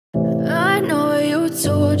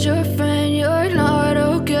told your friend you're not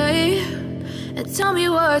okay, and tell me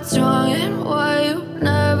what's wrong and why you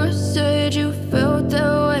never said you felt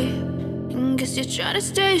that way. And guess you're trying to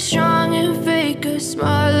stay strong and fake a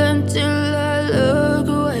smile until I look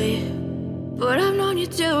away. But I've known you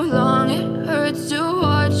too long, it hurts to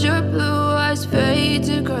watch your blue eyes fade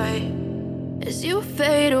to gray as you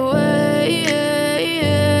fade away,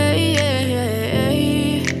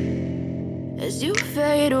 as you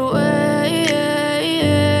fade away.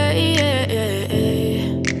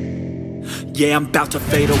 Yeah, I'm about to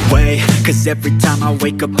fade away, cause every time I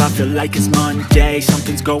wake up I feel like it's Monday.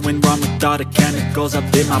 Something's going wrong with all the chemicals up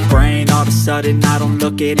in my brain. All of a sudden I don't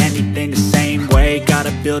look at anything the same way. Got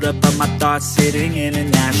a build up of my thoughts sitting in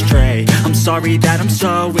an ashtray. I'm sorry that I'm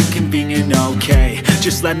so inconvenient, okay.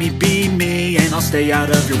 Just let me be me and I'll stay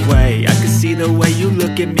out of your way. I can see the way you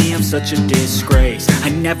look at me, I'm such a disgrace. I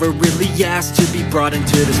never really asked to be brought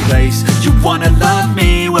into this place. You wanna love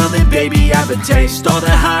me? Well then baby I have a taste. All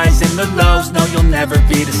the highs and the lows, no you'll never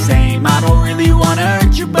be the same. I don't really wanna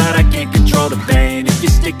hurt you but I can't control the pain. If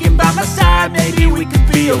you're sticking by my side maybe we could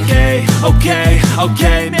be okay.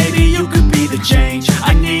 Okay, maybe you could be the change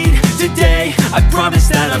I need today. I promise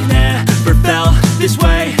that I've never felt this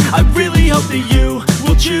way. I really hope that you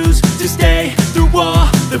will choose to stay through all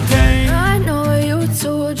the pain. I know you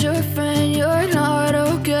told your friend you're not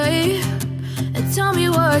okay, and tell me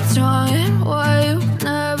what's wrong and why you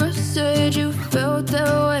never said you felt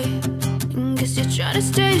that way. And guess you're trying to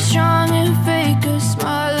stay strong and fake a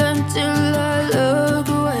smile until I look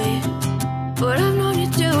away. But I've known you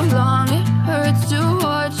too long, it hurts to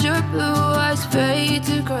watch your blue eyes fade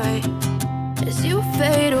to gray as you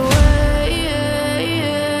fade away,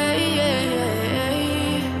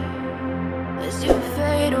 as you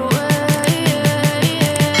fade away,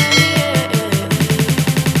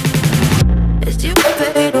 as you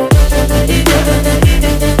fade away.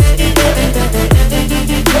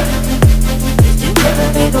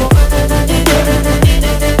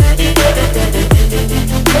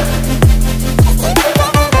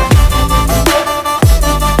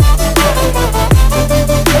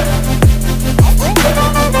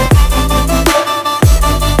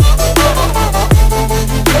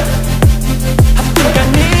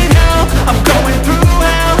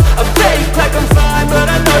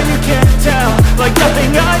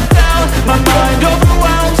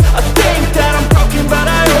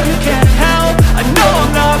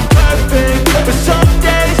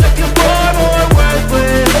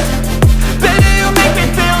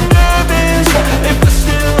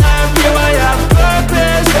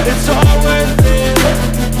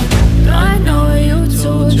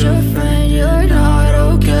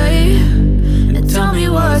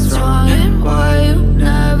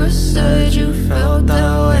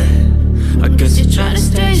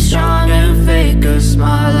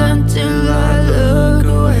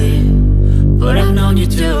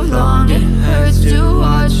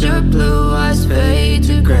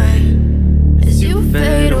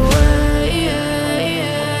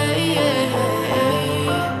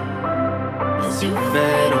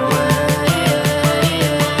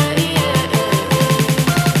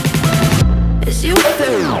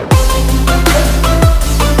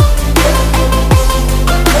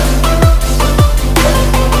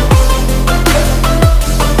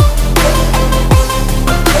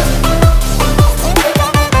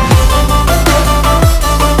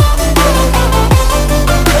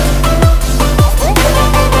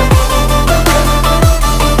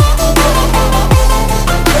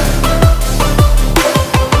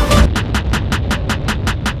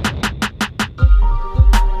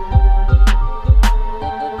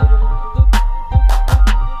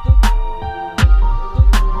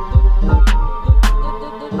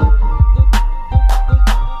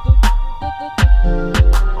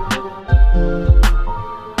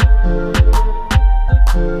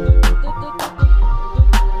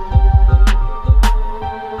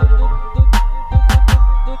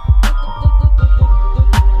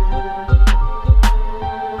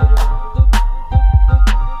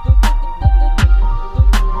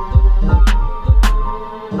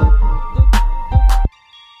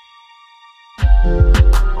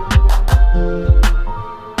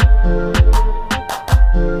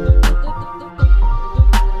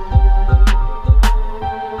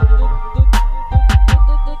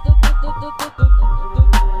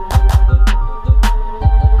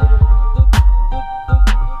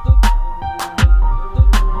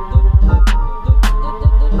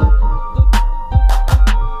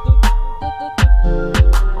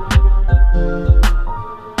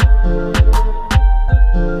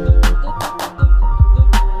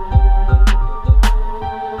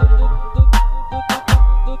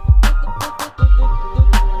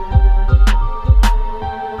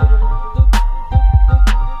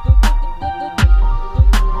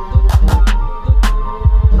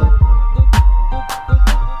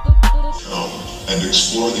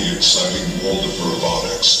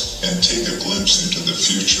 the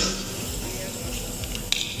future.